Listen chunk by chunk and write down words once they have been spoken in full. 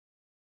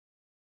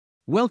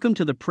Welcome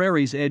to the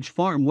Prairie's Edge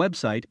Farm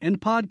website and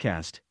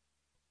podcast.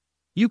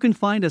 You can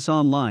find us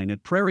online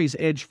at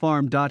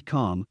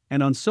prairiesedgefarm.com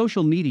and on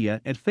social media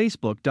at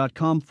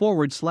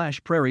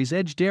facebook.com/Prairie's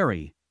Edge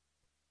Dairy.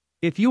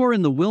 If you are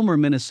in the Wilmer,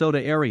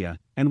 Minnesota area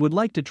and would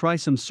like to try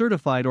some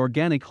certified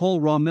organic whole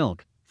raw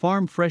milk,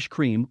 farm fresh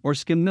cream, or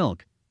skim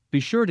milk, be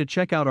sure to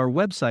check out our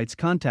website's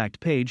contact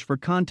page for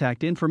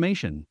contact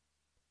information.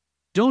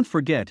 Don't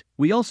forget,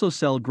 we also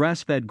sell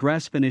grass-fed,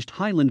 grass-finished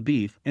Highland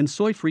beef and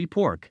soy-free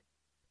pork.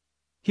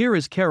 Here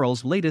is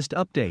Carol's latest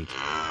update.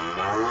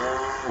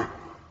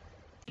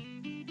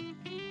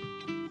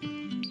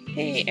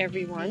 Hey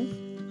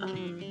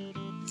everyone.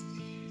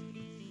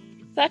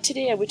 Thought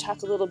today I would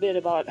talk a little bit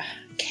about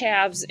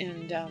calves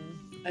and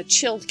a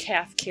chilled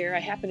calf care. I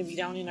happen to be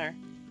down in our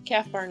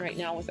calf barn right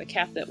now with a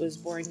calf that was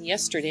born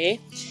yesterday.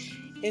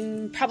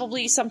 And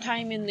probably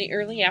sometime in the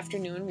early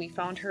afternoon, we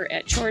found her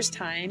at chores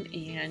time,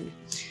 and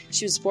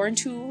she was born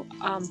to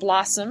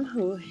Blossom,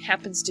 who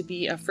happens to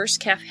be a first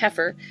calf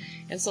heifer.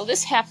 And so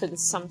this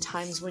happens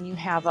sometimes when you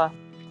have a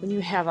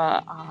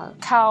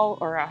cow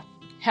or a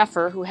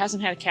heifer who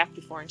hasn't had a calf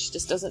before, and she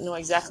just doesn't know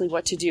exactly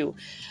what to do.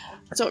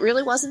 So it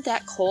really wasn't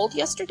that cold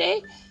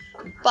yesterday,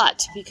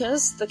 but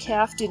because the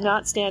calf did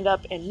not stand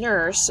up and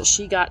nurse,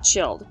 she got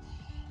chilled.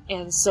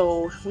 And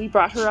so we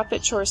brought her up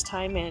at chores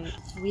time, and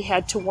we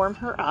had to warm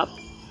her up.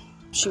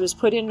 She was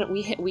put in,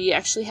 we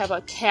actually have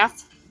a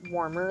calf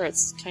warmer.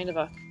 It's kind of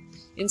a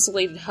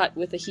insulated hut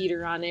with a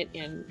heater on it,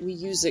 and we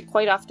use it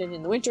quite often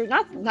in the winter.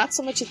 Not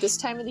so much at this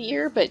time of the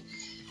year, but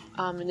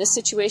in this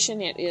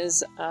situation, it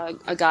is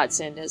a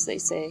godsend, as they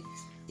say.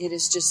 It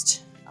is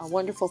just a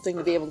wonderful thing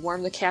to be able to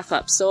warm the calf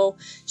up. So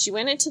she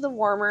went into the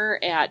warmer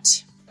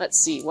at, let's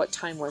see, what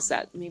time was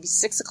that? Maybe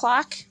 6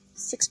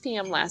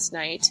 p.m. last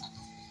night.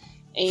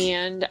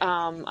 And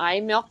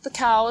I milked the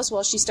cows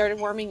while she started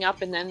warming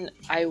up, and then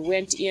I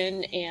went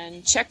in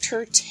and checked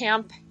her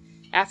temp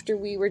after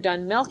we were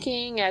done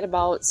milking at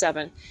about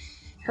 7.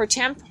 Her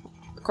temp,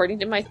 according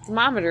to my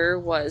thermometer,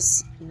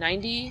 was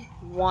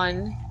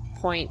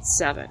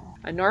 91.7.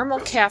 A normal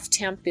calf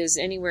temp is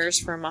anywhere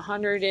from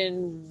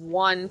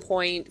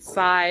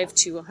 101.5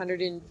 to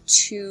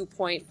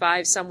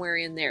 102.5, somewhere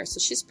in there. So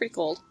she's pretty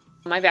cold.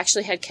 I've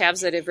actually had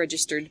calves that have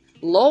registered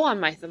low on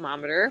my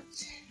thermometer,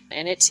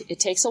 and it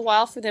takes a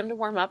while for them to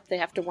warm up. They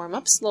have to warm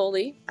up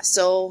slowly.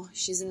 So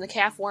she's in the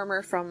calf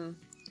warmer from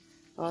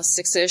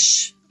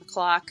 6-ish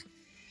o'clock.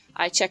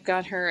 I check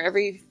on her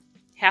every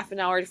half an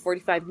hour to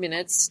 45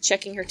 minutes,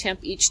 checking her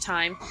temp each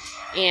time.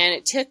 And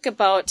it took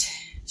her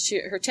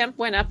temp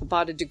went up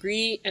about a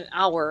degree an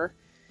hour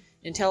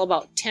until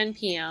about 10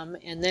 p.m.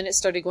 And then it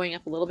started going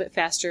up a little bit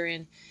faster,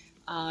 and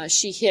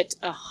she hit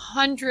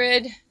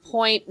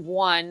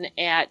 100.1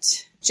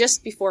 at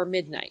just before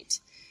midnight.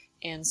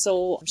 And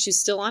so she's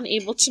still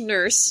unable to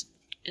nurse,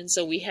 and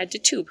so we had to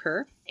tube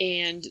her.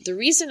 And the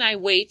reason I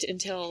wait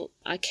until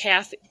a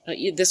calf,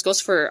 this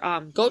goes for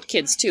goat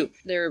kids too,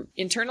 their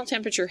internal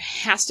temperature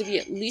has to be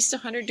at least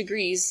 100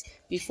 degrees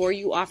before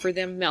you offer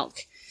them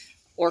milk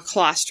or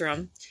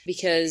colostrum,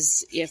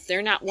 because if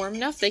they're not warm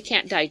enough, they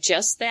can't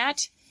digest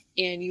that,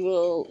 and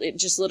it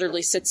just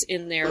literally sits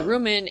in their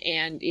rumen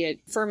and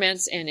it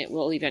ferments, and it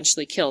will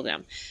eventually kill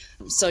them.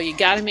 So you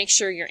got to make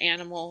sure your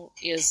animal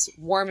is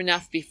warm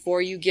enough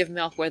before you give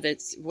milk,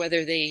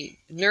 whether they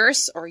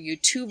nurse or you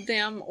tube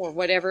them or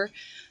whatever.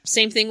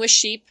 Same thing with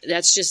sheep.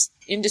 That's just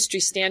industry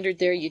standard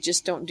there. You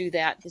just don't do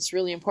that. It's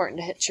really important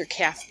to let your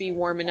calf be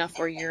warm enough,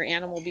 or your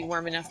animal be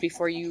warm enough,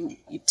 before you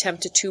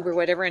attempt to tube or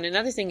whatever. And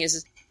another thing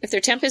is, if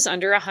their temp is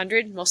under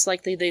 100, most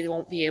likely they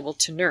won't be able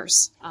to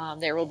nurse.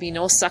 There will be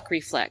no suck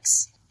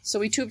reflex. So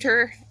we tubed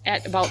her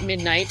at about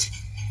midnight,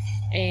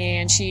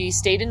 and she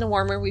stayed in the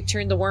warmer. We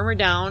turned the warmer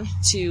down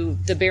to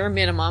the bare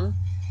minimum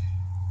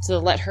to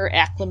let her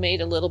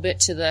acclimate a little bit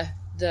to the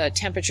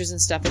temperatures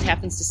and stuff. It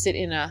happens to sit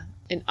in an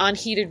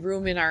unheated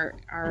room in our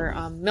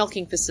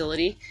milking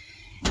facility.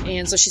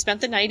 And so she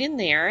spent the night in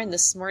there, and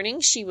this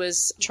morning she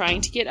was trying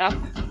to get up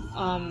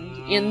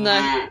in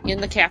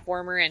the calf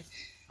warmer, and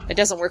it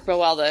doesn't work very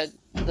well.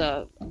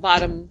 The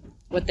bottom,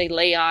 what they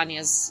lay on,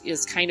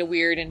 is kind of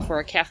weird, and for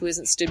a calf who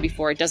hasn't stood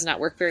before, it does not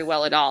work very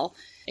well at all.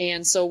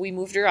 And so we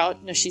moved her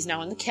out. Now she's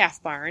now in the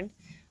calf barn.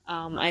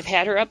 I've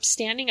had her up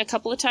standing a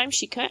couple of times.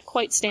 She can't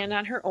quite stand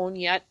on her own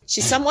yet. She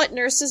somewhat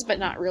nurses, but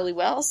not really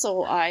well.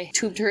 So I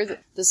tubed her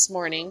this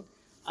morning.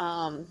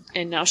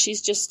 And now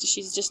she's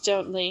just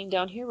laying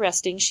down here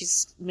resting.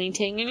 She's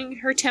maintaining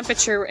her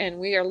temperature, and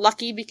we are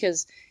lucky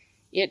because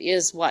it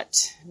is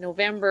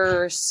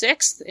November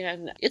 6th,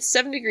 and it's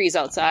 7 degrees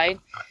outside.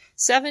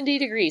 70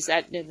 degrees.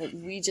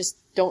 We just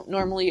don't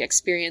normally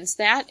experience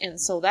that,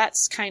 and so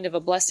that's kind of a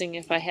blessing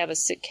if I have a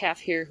sick calf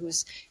here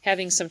who's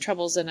having some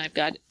troubles, and I've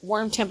got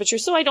warm temperature,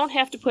 so I don't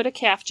have to put a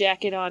calf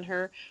jacket on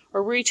her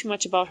or worry too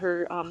much about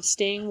her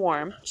staying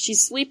warm. She's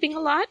sleeping a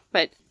lot,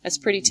 but that's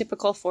pretty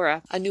typical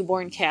for a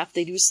newborn calf.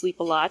 They do sleep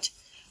a lot.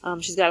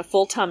 She's got a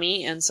full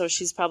tummy, and so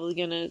she's probably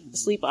going to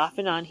sleep off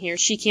and on here.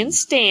 She can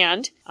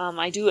stand.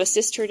 I do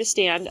assist her to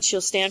stand.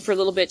 She'll stand for a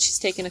little bit. She's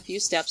taken a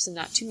few steps and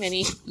not too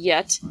many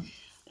yet.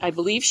 I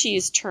believe she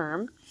is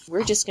term.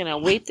 we're just going to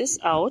wait this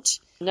out.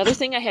 Another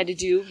thing I had to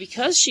do,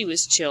 because she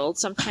was chilled,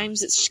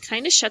 sometimes it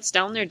kind of shuts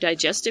down their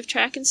digestive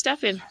tract and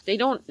stuff, and they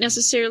don't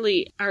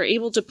necessarily are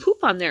able to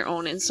poop on their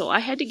own, and so I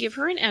had to give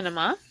her an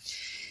enema.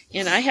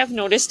 And I have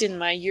noticed in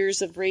my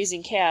years of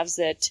raising calves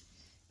that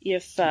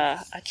if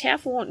a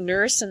calf won't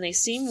nurse and they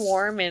seem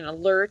warm and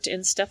alert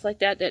and stuff like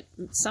that, that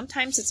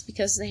sometimes it's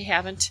because they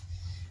haven't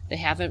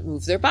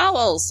moved their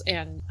bowels.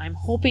 And I'm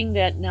hoping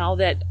that now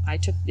that I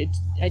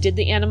did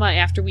the enema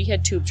after we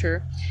had tubed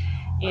her,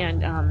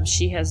 and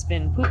she has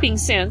been pooping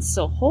since,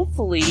 so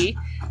hopefully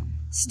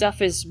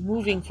stuff is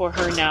moving for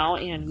her now,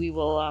 and we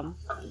will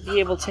be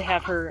able to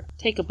have her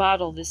take a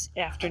bottle this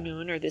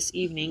afternoon or this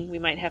evening. We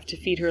might have to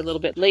feed her a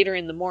little bit later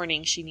in the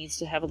morning. She needs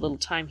to have a little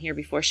time here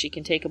before she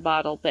can take a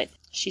bottle, but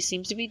she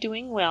seems to be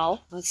doing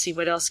well. Let's see,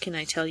 what else can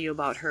I tell you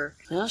about her?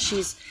 Well,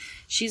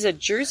 she's a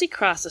Jersey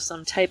cross of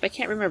some type. I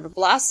can't remember.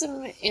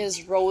 Blossom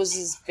is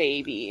Rose's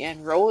baby,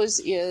 and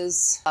Rose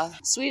is a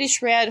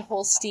Swedish Red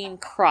Holstein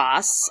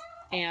cross.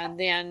 And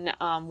then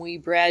we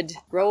bred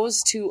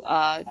Rose to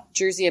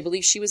Jersey. I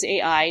believe she was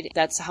AI'd.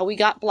 That's how we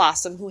got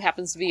Blossom, who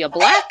happens to be a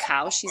black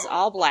cow. She's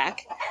all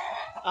black.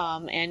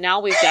 And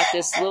now we've got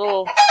this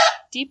little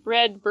deep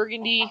red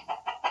burgundy,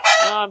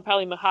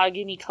 probably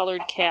mahogany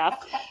colored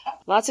calf.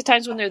 Lots of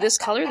times when they're this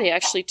color, they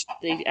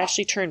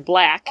actually turn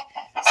black.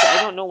 So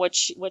I don't know what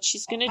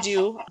she's going to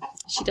do.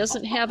 She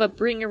doesn't have a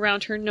bring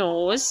around her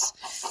nose.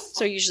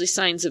 So usually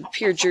signs of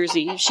pure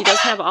Jersey. She does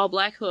have all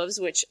black hooves,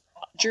 which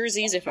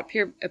Jerseys, if a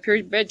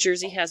purebred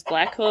Jersey has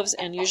black hooves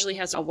and usually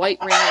has a white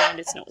ring around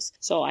its nose.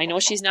 So I know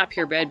she's not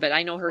purebred, but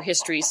I know her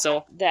history,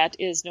 so that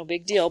is no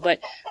big deal. But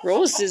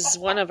Rose is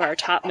one of our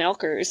top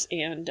milkers,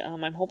 and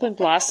I'm hoping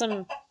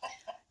Blossom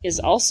is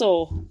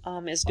also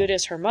as good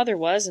as her mother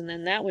was, and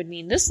then that would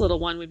mean this little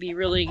one would be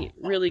really,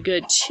 really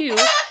good too.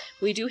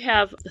 We do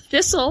have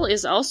Thistle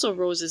is also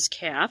Rose's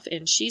calf,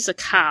 and she's a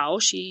cow.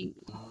 She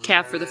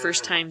calved for the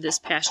first time this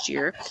past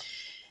year.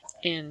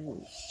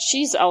 And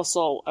she's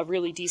also a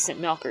really decent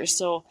milker.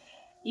 So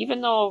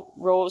even though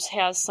Rose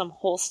has some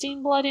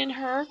Holstein blood in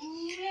her,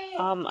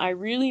 I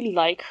really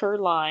like her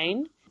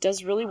line.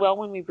 Does really well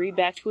when we breed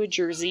back to a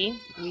Jersey.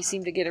 We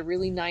seem to get a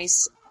really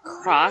nice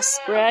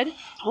crossbred.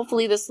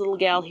 Hopefully this little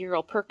gal here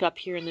will perk up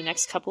here in the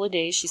next couple of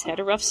days. She's had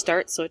a rough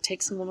start, so it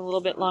takes them a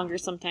little bit longer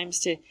sometimes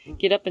to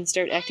get up and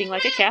start acting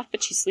like a calf,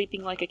 but she's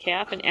sleeping like a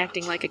calf and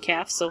acting like a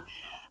calf, so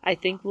I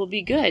think we'll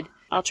be good.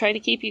 I'll try to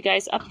keep you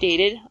guys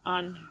updated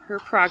on her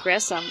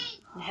progress. I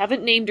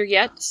haven't named her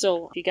yet,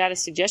 so if you got a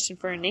suggestion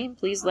for a name,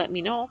 please let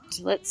me know.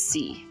 So let's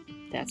see.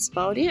 That's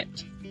about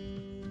it.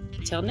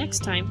 Till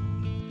next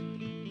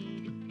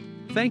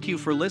time. Thank you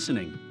for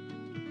listening.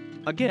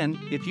 Again,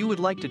 if you would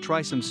like to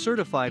try some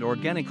certified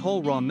organic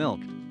whole raw milk,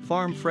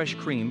 farm fresh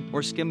cream,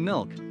 or skim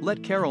milk,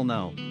 let Carol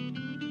know.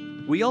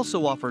 We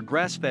also offer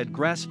grass-fed,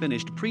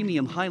 grass-finished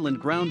premium Highland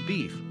ground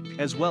beef,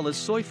 as well as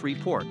soy-free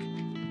pork.